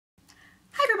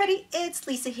everybody, it's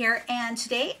Lisa here, and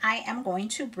today I am going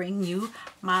to bring you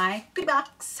my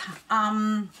Goodebox.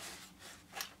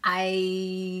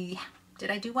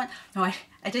 Did I do one? No, I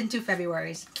didn't do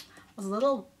February's. It was a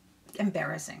little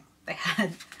embarrassing. They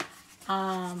had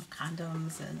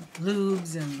condoms and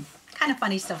lubes and kind of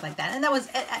funny stuff like that, and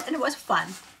it was fun.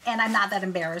 And I'm not that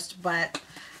embarrassed, but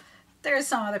there's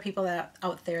some other people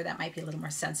out there that might be a little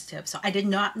more sensitive. So I did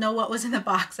not know what was in the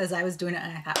box as I was doing it,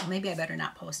 and I thought, well, maybe I better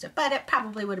not post it. But it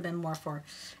probably would have been more for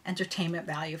entertainment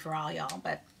value for all y'all,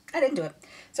 but I didn't do it.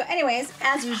 So anyways,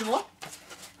 as usual,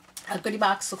 a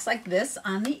Goodebox looks like this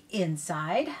on the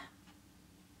inside.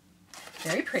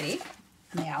 Very pretty.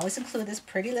 And they always include this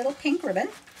pretty little pink ribbon.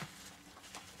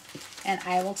 And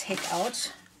I will take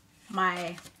out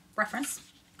my reference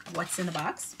of what's in the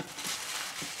box.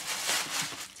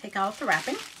 Take out the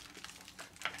wrapping,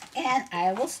 and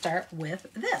I will start with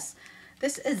this.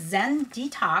 This is Zen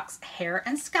Detox Hair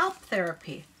and Scalp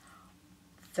Therapy.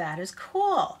 That is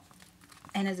cool,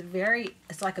 and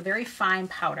it's like a very fine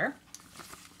powder.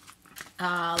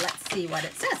 Let's see what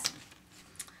it says.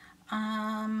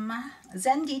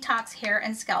 Zen Detox Hair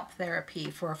and Scalp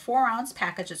Therapy. For a 4-ounce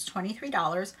package, it's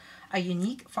 $23. A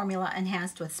unique formula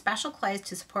enhanced with special clays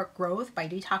to support growth by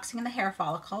detoxing the hair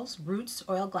follicles, roots,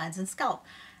 oil glands, and scalp.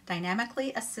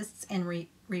 Dynamically assists in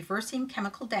reversing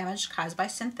chemical damage caused by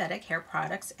synthetic hair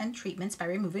products and treatments by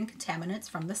removing contaminants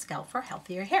from the scalp for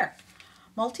healthier hair.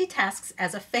 Multitasks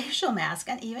as a facial mask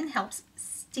and even helps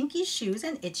stinky shoes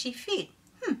and itchy feet.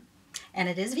 And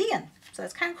it is vegan, so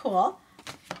that's kind of cool.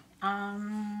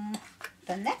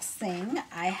 The next thing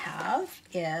I have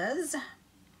is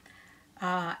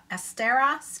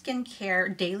Astera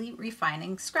Skincare Daily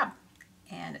Refining Scrub.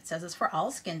 And it says it's for all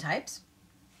skin types.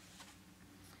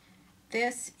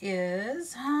 This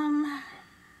is on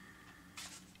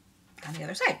the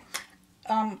other side.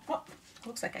 Well,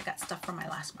 looks like I got stuff from my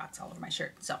last box all over my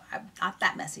shirt, so I'm not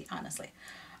that messy, honestly.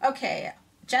 Okay,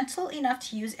 gentle enough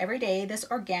to use every day, this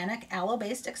organic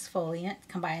aloe-based exfoliant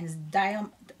combines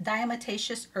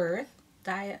diatomaceous earth,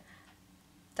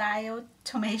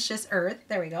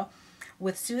 there we go,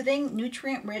 with soothing,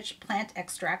 nutrient-rich plant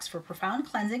extracts for profound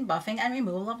cleansing, buffing, and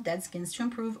removal of dead skins to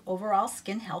improve overall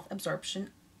skin health absorption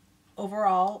of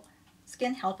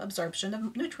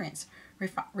nutrients.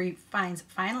 Refines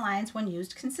fine lines when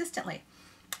used consistently.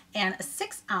 And a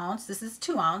 6-ounce, this is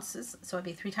 2 ounces, so it'd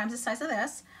be 3 times the size of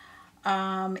this,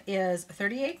 is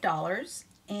 $38.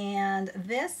 And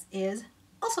this is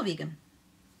also vegan,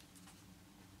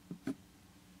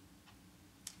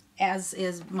 as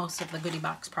is most of the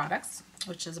Goodebox products,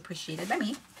 which is appreciated by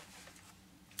me.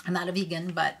 I'm not a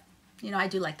vegan, but you know, I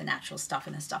do like the natural stuff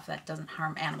and the stuff that doesn't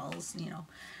harm animals, you know,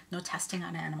 no testing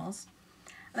on animals.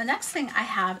 The next thing I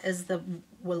have is the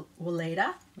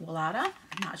Weleda,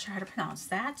 I'm not sure how to pronounce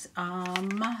that,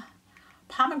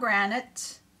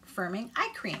 pomegranate firming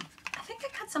eye cream. I think I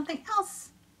got something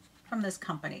else from this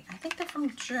company. I think they're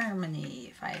from Germany,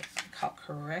 if I recall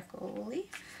correctly.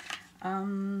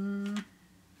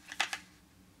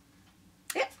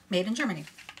 Yep, made in Germany.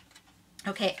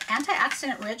 Okay,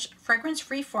 antioxidant-rich,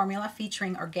 fragrance-free formula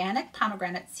featuring organic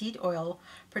pomegranate seed oil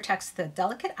protects the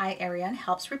delicate eye area and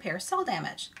helps repair cell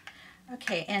damage.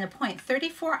 Okay, and a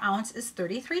 0.34 ounce is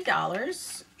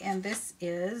 $33, and this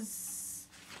is,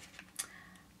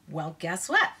 well, guess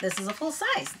what? This is a full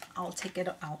size. I'll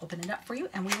open it up for you,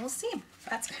 and we will see.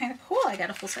 That's kind of cool. I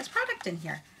got a full-size product in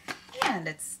here, and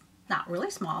it's not really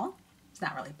small. It's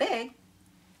not really big,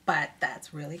 but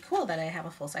that's really cool that I have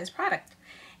a full-size product.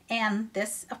 And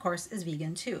this, of course, is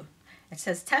vegan too. It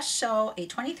says tests show a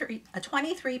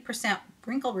 23%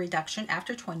 wrinkle reduction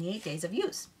after 28 days of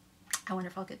use. I wonder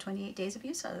if I'll get 28 days of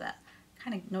use out of that.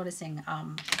 Kind of noticing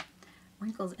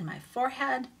wrinkles in my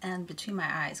forehead and between my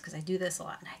eyes, because I do this a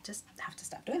lot and I just have to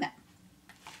stop doing that.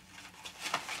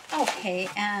 Okay,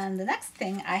 and the next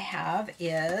thing I have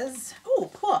is, oh,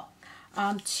 cool,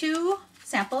 2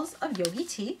 samples of Yogi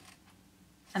tea.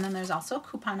 And then there's also a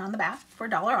coupon on the back for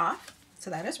 $1 off. So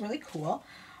that is really cool.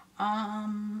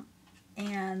 And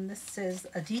this is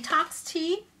a detox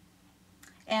tea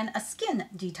and a skin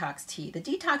detox tea. The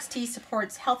detox tea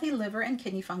supports healthy liver and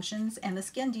kidney functions, and the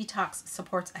skin detox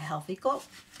supports a healthy glow.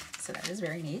 So that is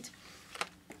very neat.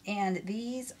 And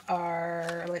these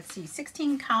are, let's see,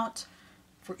 16 count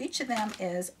for each of them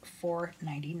is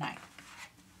 $4.99.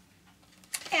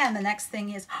 And the next thing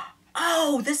is,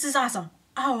 oh, this is awesome.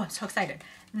 Oh, I'm so excited.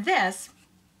 This,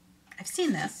 I've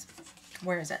seen this.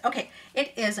 Where is it? Okay,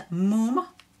 it is Moom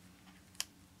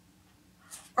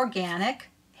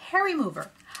Organic Hair Remover.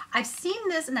 I've seen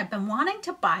this and I've been wanting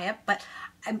to buy it, but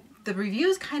the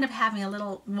reviews kind of have me a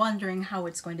little wondering how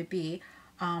it's going to be.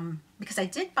 because I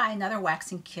did buy another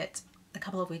waxing kit a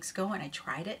couple of weeks ago and I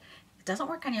tried it. It doesn't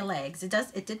work on your legs.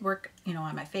 It did work, you know,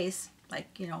 on my face,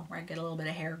 like, you know, where I get a little bit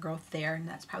of hair growth there, and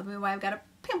that's probably why I've got a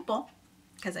pimple,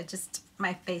 because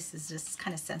my face is just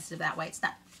kind of sensitive that way. It's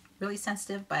not really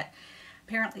sensitive, but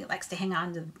apparently it likes to hang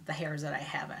on to the hairs that I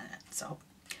have in it. So,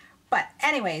 but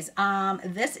anyways,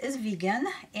 this is vegan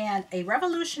and a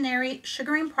revolutionary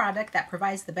sugaring product that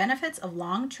provides the benefits of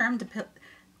long-term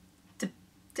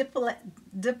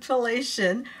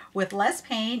depilation with less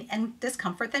pain and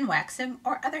discomfort than waxing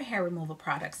or other hair removal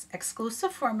products.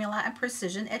 Exclusive formula and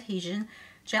precision adhesion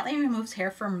gently removes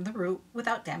hair from the root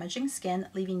without damaging skin,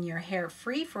 leaving you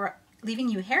hair-free for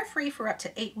up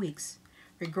to 8 weeks.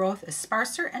 Regrowth is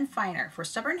sparser and finer for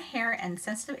stubborn hair and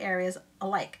sensitive areas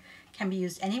alike. Can be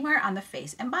used anywhere on the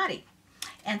face and body.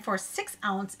 And for 6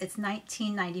 ounce, it's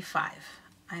 $19.95.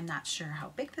 I'm not sure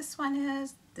how big this one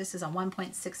is. This is a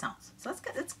 1.6 ounce. So it's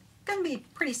going to be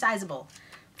pretty sizable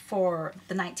for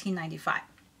the $19.95.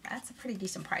 That's a pretty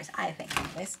decent price, I think,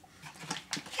 anyways.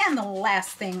 And the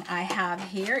last thing I have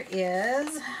here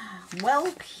is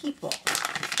Well People.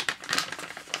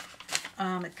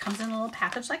 It comes in a little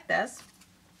package like this.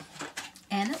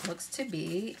 And it looks to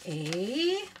be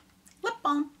a lip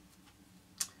balm.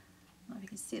 I don't know if you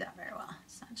can see that very well.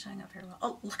 It's not showing up very well.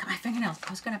 Oh, look at my fingernails. I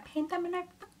was going to paint them and I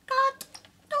forgot.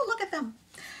 Don't look at them.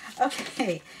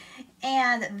 Okay.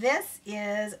 And this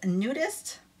is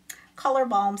Nudist Color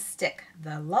Balm Stick,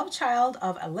 the love child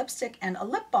of a lipstick and a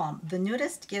lip balm. The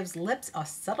Nudist gives lips a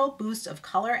subtle boost of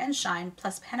color and shine,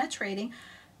 plus penetrating,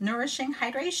 nourishing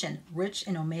hydration. Rich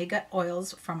in omega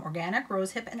oils from organic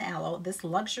rosehip and aloe, this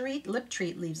luxury lip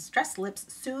treat leaves stressed lips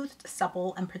soothed,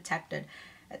 supple, and protected.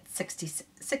 At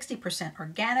 60%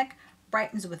 organic,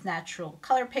 brightens with natural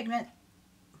color pigment,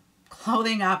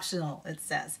 clothing optional, it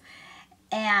says.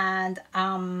 And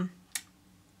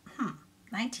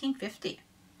 $19.50.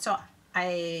 So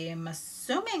I'm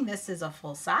assuming this is a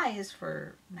full size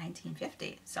for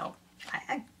 $19.50. So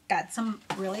I got some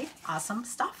really awesome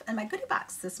stuff in my goodie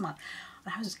box this month.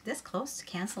 I was this close to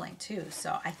canceling too,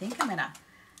 so I think I'm gonna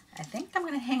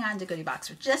hang on to Goodebox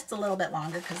for just a little bit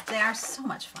longer because they are so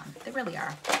much fun. They really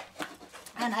are,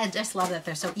 and I just love that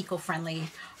they're so eco-friendly.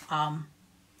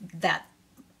 That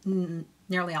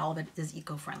nearly all of it is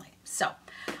eco-friendly. So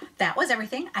that was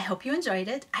everything. I hope you enjoyed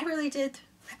it. I really did.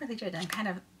 I'm kind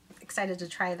of excited to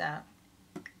try the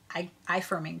eye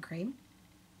firming cream,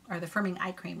 or the firming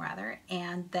eye cream rather,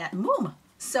 and that Moom.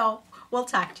 So we'll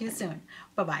talk to you soon.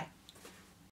 Bye-bye.